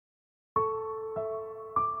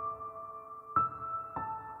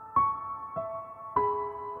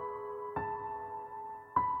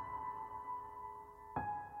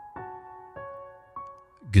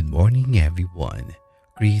Good morning, everyone.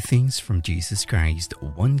 Greetings from Jesus Christ,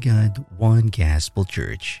 one God, one Gospel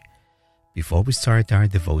Church. Before we start our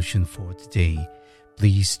devotion for today,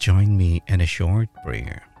 please join me in a short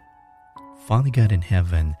prayer. Father God in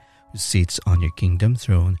heaven, who sits on your kingdom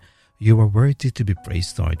throne, you are worthy to be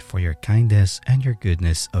praised, Lord, for your kindness and your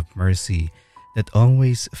goodness of mercy that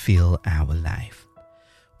always fill our life.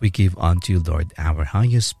 We give unto you, Lord, our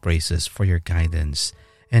highest praises for your guidance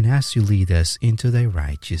and as you lead us into thy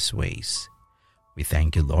righteous ways. We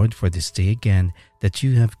thank you, Lord, for this day again that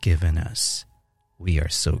you have given us. We are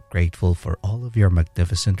so grateful for all of your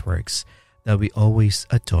magnificent works that we always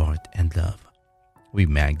adore and love. We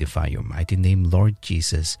magnify your mighty name, Lord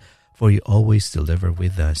Jesus, for you always deliver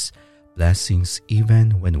with us blessings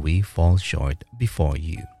even when we fall short before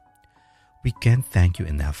you. We can't thank you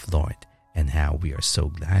enough, Lord, and how we are so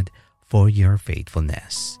glad for your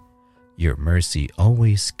faithfulness. Your mercy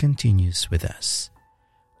always continues with us.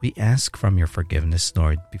 We ask from your forgiveness,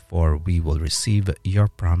 Lord, before we will receive your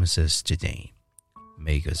promises today.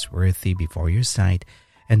 Make us worthy before your sight,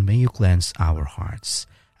 and may you cleanse our hearts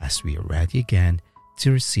as we are ready again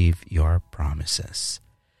to receive your promises.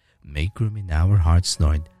 Make room in our hearts,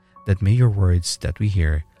 Lord, that may your words that we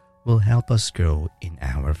hear will help us grow in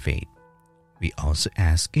our faith. We also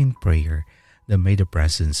ask in prayer that may the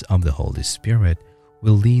presence of the Holy Spirit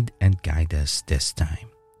will lead and guide us this time.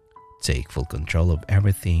 Take full control of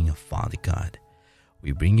everything, Father God.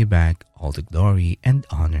 We bring you back all the glory and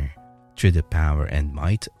honor through the power and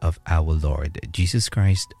might of our Lord Jesus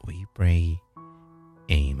Christ, we pray.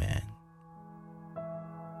 Amen.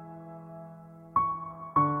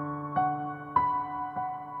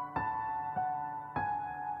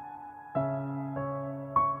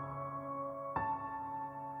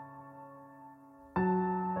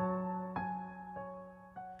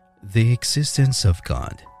 The existence of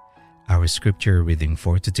God. Our scripture reading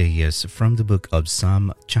for today is from the book of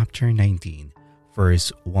Psalm chapter 19,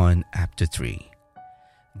 verse 1 up to 3.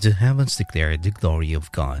 The heavens declare the glory of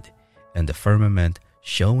God, and the firmament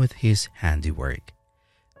showeth his handiwork.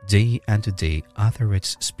 Day unto day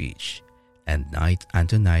uttereth speech, and night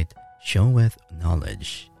unto night showeth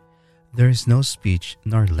knowledge. There is no speech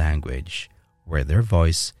nor language where their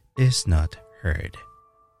voice is not heard.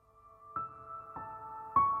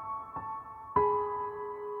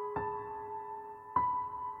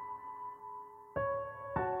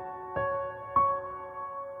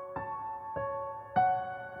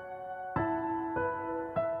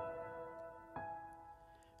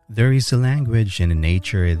 There is a language in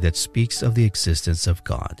nature that speaks of the existence of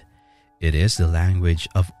God. It is the language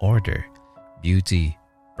of order, beauty,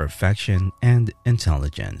 perfection, and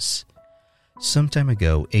intelligence. Some time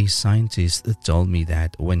ago, a scientist told me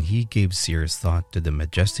that when he gave serious thought to the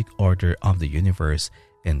majestic order of the universe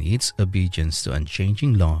and its obedience to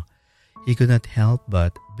unchanging law, he could not help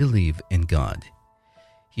but believe in God.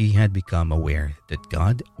 He had become aware that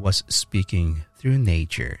God was speaking through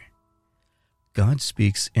nature. God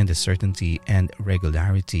speaks in the certainty and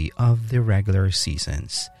regularity of the regular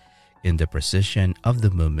seasons, in the precision of the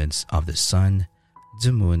movements of the sun,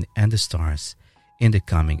 the moon, and the stars, in the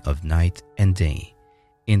coming of night and day,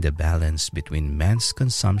 in the balance between man's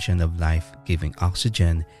consumption of life-giving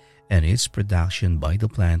oxygen and its production by the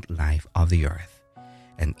plant life of the earth,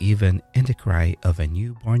 and even in the cry of a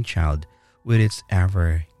newborn child with its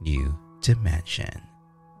ever new dimension.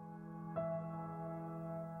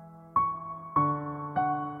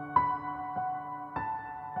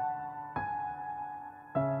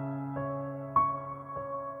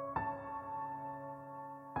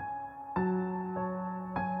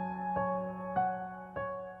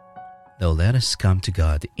 Now let us come to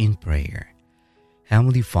God in prayer.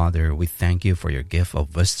 Heavenly Father, we thank you for your gift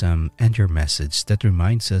of wisdom and your message that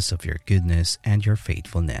reminds us of your goodness and your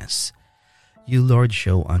faithfulness. You, Lord,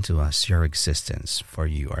 show unto us your existence, for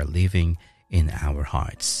you are living in our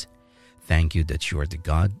hearts. Thank you that you are the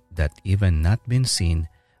God that even not been seen,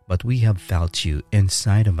 but we have felt you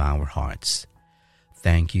inside of our hearts.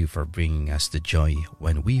 Thank you for bringing us the joy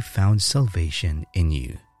when we found salvation in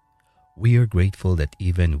you. We are grateful that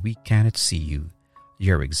even we cannot see you,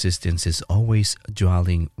 your existence is always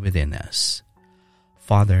dwelling within us.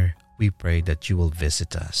 Father, we pray that you will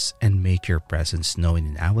visit us and make your presence known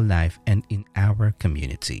in our life and in our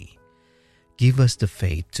community. Give us the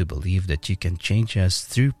faith to believe that you can change us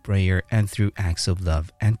through prayer and through acts of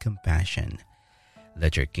love and compassion.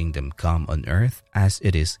 Let your kingdom come on earth as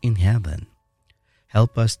it is in heaven.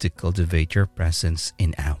 Help us to cultivate your presence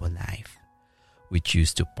in our life. We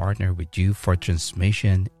choose to partner with you for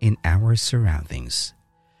transformation in our surroundings.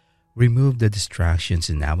 Remove the distractions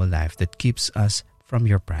in our life that keeps us from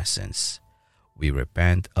your presence. We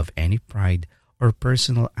repent of any pride or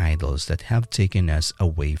personal idols that have taken us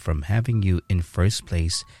away from having you in first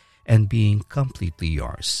place and being completely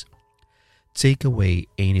yours. Take away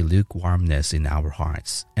any lukewarmness in our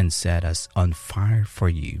hearts and set us on fire for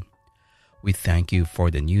you. We thank you for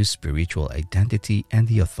the new spiritual identity and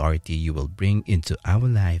the authority you will bring into our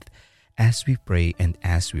life as we pray and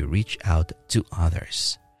as we reach out to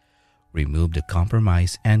others. Remove the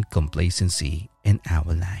compromise and complacency in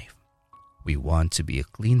our life. We want to be a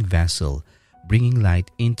clean vessel, bringing light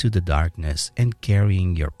into the darkness and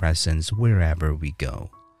carrying your presence wherever we go.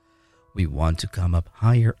 We want to come up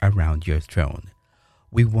higher around your throne.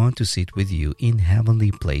 We want to sit with you in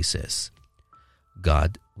heavenly places.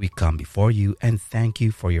 God, we come before you and thank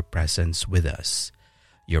you for your presence with us,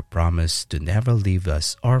 your promise to never leave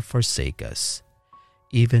us or forsake us.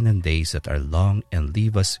 Even on days that are long and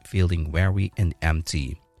leave us feeling weary and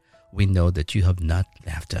empty, we know that you have not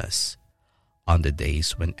left us. On the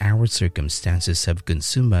days when our circumstances have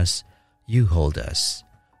consumed us, you hold us.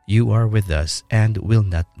 You are with us and will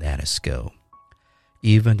not let us go.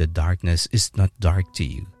 Even the darkness is not dark to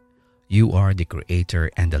you. You are the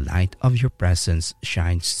Creator, and the light of your presence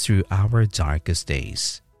shines through our darkest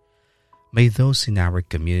days. May those in our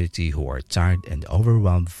community who are tired and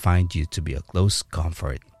overwhelmed find you to be a close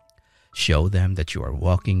comfort. Show them that you are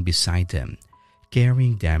walking beside them,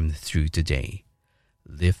 carrying them through today.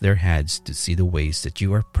 Lift their heads to see the ways that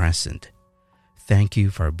you are present. Thank you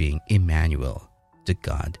for being Emmanuel, the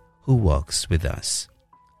God who walks with us.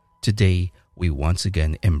 Today, we once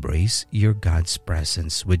again embrace your God's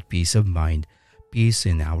presence with peace of mind, peace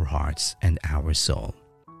in our hearts and our soul.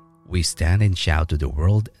 We stand and shout to the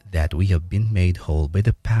world that we have been made whole by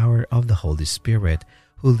the power of the Holy Spirit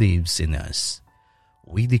who lives in us.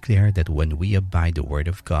 We declare that when we abide the Word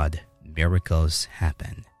of God, miracles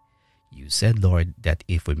happen. You said, Lord, that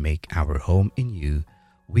if we make our home in you,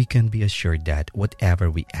 we can be assured that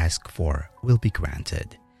whatever we ask for will be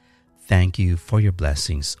granted. Thank you for your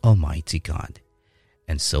blessings, Almighty God.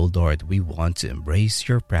 And so, Lord, we want to embrace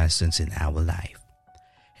your presence in our life.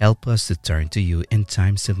 Help us to turn to you in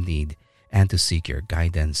times of need and to seek your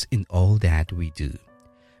guidance in all that we do.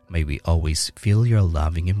 May we always feel your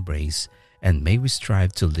loving embrace, and may we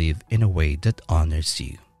strive to live in a way that honors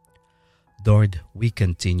you. Lord, we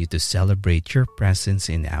continue to celebrate your presence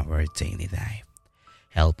in our daily life.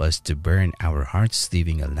 Help us to burn our hearts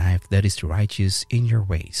living a life that is righteous in your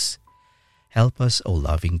ways. Help us, O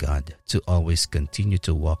loving God, to always continue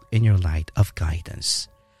to walk in your light of guidance.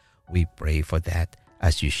 We pray for that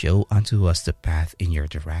as you show unto us the path in your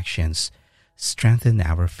directions. Strengthen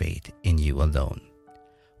our faith in you alone.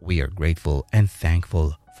 We are grateful and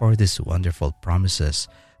thankful for these wonderful promises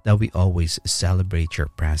that we always celebrate your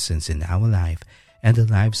presence in our life and the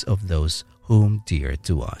lives of those whom dear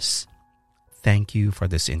to us. Thank you for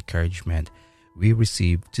this encouragement we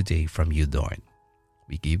receive today from you, Lord.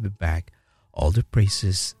 We give you back all the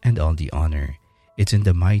praises and all the honor. It's in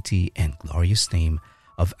the mighty and glorious name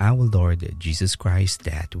of our Lord Jesus Christ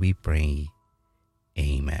that we pray.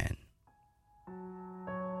 Amen.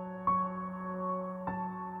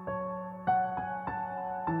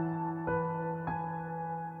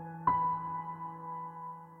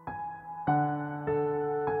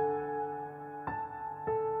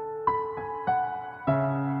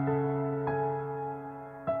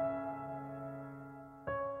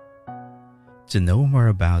 To know more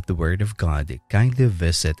about the Word of God, kindly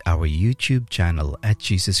visit our YouTube channel at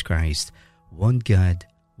Jesus Christ, One God,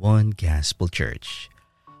 One Gospel Church.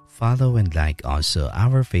 Follow and like also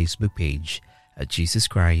our Facebook page at Jesus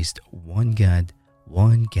Christ, One God,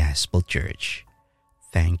 One Gospel Church.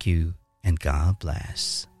 Thank you and God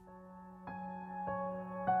bless.